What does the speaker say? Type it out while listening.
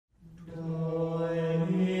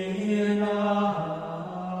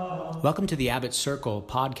Welcome to the Abbot Circle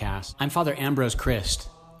podcast. I'm Father Ambrose Christ,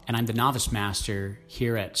 and I'm the novice master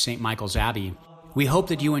here at St. Michael's Abbey. We hope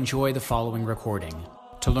that you enjoy the following recording.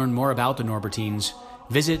 To learn more about the Norbertines,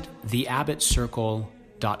 visit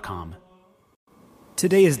theabbotcircle.com.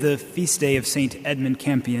 Today is the feast day of St. Edmund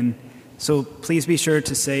Campion, so please be sure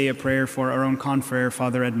to say a prayer for our own confrere,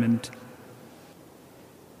 Father Edmund.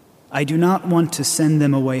 I do not want to send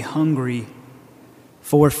them away hungry,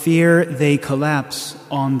 for fear they collapse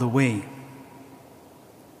on the way.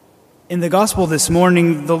 In the Gospel this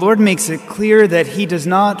morning, the Lord makes it clear that He does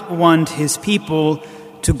not want His people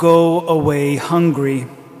to go away hungry.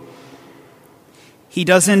 He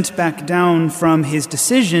doesn't back down from His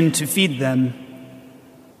decision to feed them.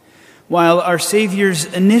 While our Savior's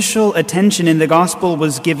initial attention in the Gospel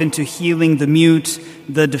was given to healing the mute,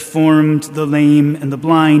 the deformed, the lame, and the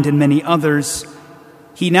blind, and many others,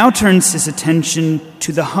 He now turns His attention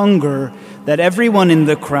to the hunger that everyone in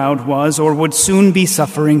the crowd was or would soon be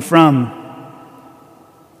suffering from.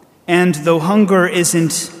 And though hunger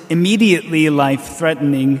isn't immediately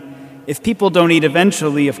life-threatening, if people don't eat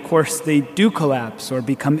eventually, of course, they do collapse or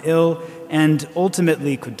become ill and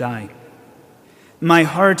ultimately could die. My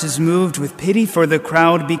heart is moved with pity for the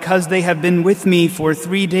crowd because they have been with me for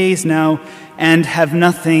 3 days now and have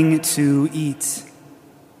nothing to eat.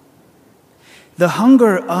 The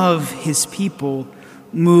hunger of His people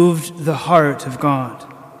moved the heart of God.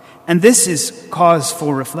 And this is cause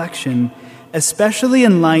for reflection, especially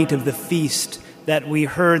in light of the feast that we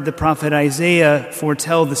heard the prophet Isaiah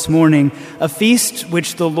foretell this morning, a feast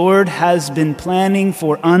which the Lord has been planning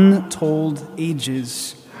for untold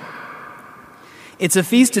ages. It's a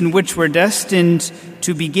feast in which we're destined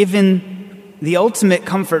to be given the ultimate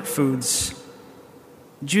comfort foods,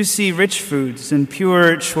 juicy, rich foods, and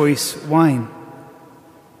pure, choice wine.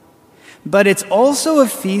 But it's also a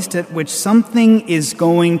feast at which something is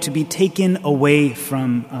going to be taken away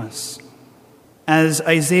from us. As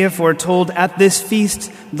Isaiah foretold, at this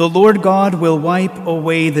feast, the Lord God will wipe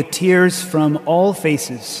away the tears from all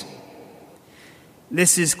faces.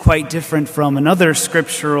 This is quite different from another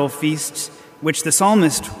scriptural feast which the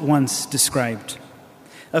psalmist once described.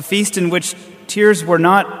 A feast in which tears were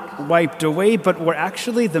not wiped away, but were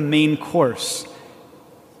actually the main course.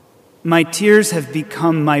 My tears have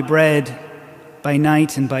become my bread. By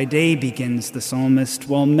night and by day, begins the psalmist,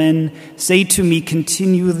 while men say to me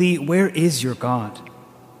continually, where is your God?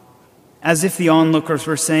 As if the onlookers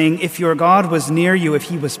were saying, if your God was near you, if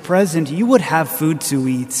He was present, you would have food to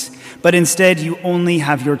eat, but instead you only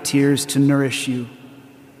have your tears to nourish you.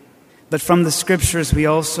 But from the Scriptures we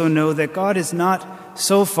also know that God is not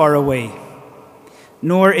so far away,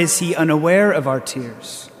 nor is He unaware of our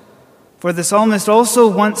tears. For the psalmist also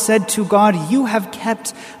once said to God, you have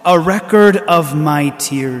kept a record of my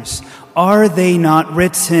tears. Are they not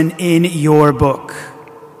written in your book?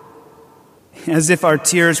 As if our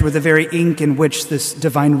tears were the very ink in which this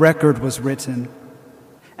divine record was written.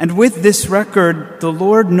 And with this record, the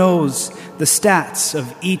Lord knows the stats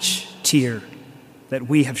of each tear that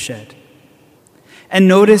we have shed. And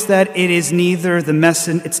notice that it is neither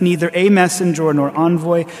a messenger nor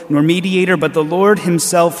envoy nor mediator, but the Lord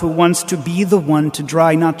Himself who wants to be the one to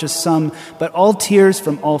dry not just some, but all tears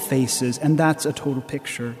from all faces. And that's a total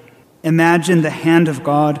picture. Imagine the hand of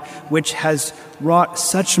God which has wrought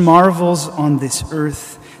such marvels on this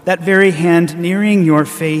earth, that very hand nearing your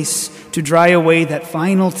face to dry away that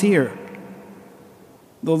final tear.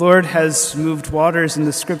 The Lord has moved waters in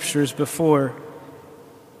the Scriptures before,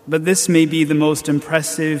 but this may be the most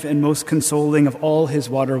impressive and most consoling of all His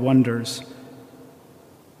water wonders.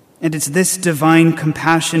 And it's this divine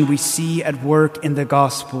compassion we see at work in the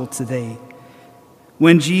gospel today,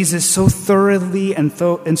 when Jesus so thoroughly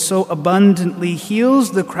and so abundantly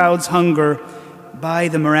heals the crowd's hunger by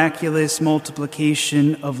the miraculous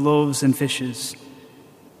multiplication of loaves and fishes.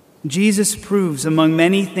 Jesus proves, among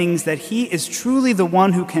many things, that He is truly the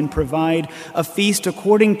one who can provide a feast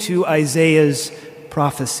according to Isaiah's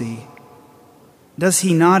prophecy. Does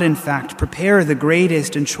He not, in fact, prepare the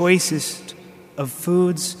greatest and choicest of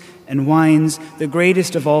foods and wines, the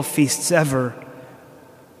greatest of all feasts ever?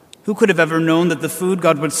 Who could have ever known that the food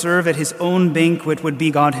God would serve at His own banquet would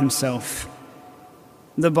be God Himself,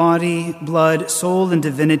 the body, blood, soul, and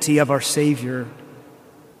divinity of our Savior?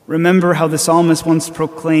 Remember how the psalmist once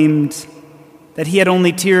proclaimed that he had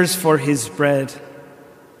only tears for his bread,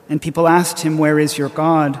 and people asked him, where is your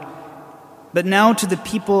God? But now to the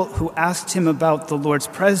people who asked him about the Lord's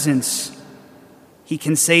presence, he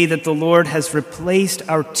can say that the Lord has replaced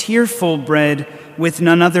our tearful bread with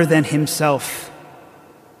none other than Himself,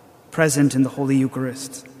 present in the Holy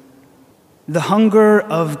Eucharist. The hunger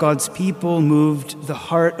of God's people moved the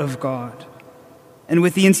heart of God. And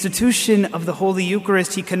with the institution of the Holy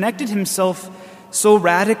Eucharist, he connected himself so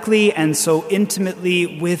radically and so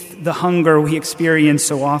intimately with the hunger we experience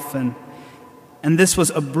so often. And this was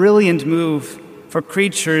a brilliant move for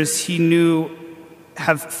creatures he knew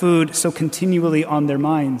have food so continually on their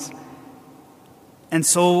minds. And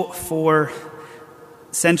so for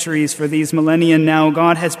centuries, for these millennia now,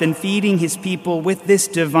 God has been feeding his people with this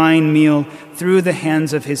divine meal through the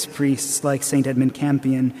hands of his priests, like St. Edmund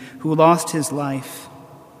Campion, who lost his life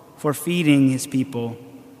for feeding his people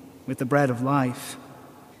with the bread of life.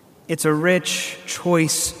 It's a rich,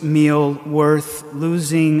 choice meal worth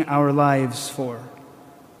losing our lives for.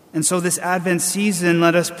 And so this Advent season,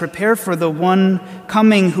 let us prepare for the one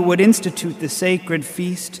coming who would institute the sacred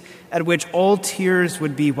feast at which all tears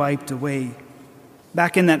would be wiped away.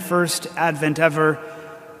 Back in that first Advent ever,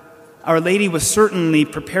 Our Lady was certainly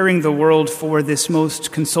preparing the world for this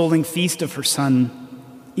most consoling feast of her Son,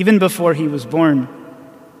 even before he was born.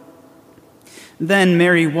 Then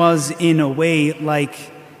Mary was, in a way,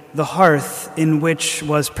 like the hearth in which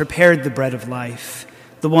was prepared the bread of life,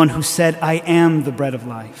 the one who said, "I am the bread of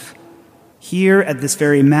life." Here at this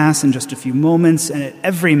very Mass, in just a few moments, and at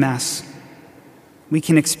every Mass, we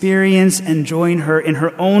can experience and join her in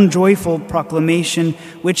her own joyful proclamation,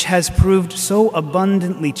 which has proved so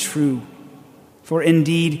abundantly true. For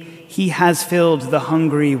indeed, he has filled the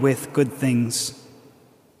hungry with good things.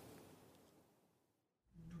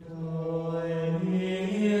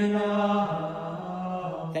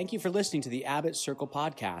 Thank you for listening to the Abbot Circle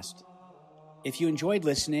podcast. If you enjoyed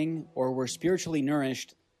listening or were spiritually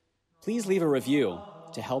nourished, please leave a review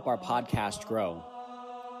to help our podcast grow.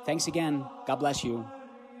 Thanks again. God bless you.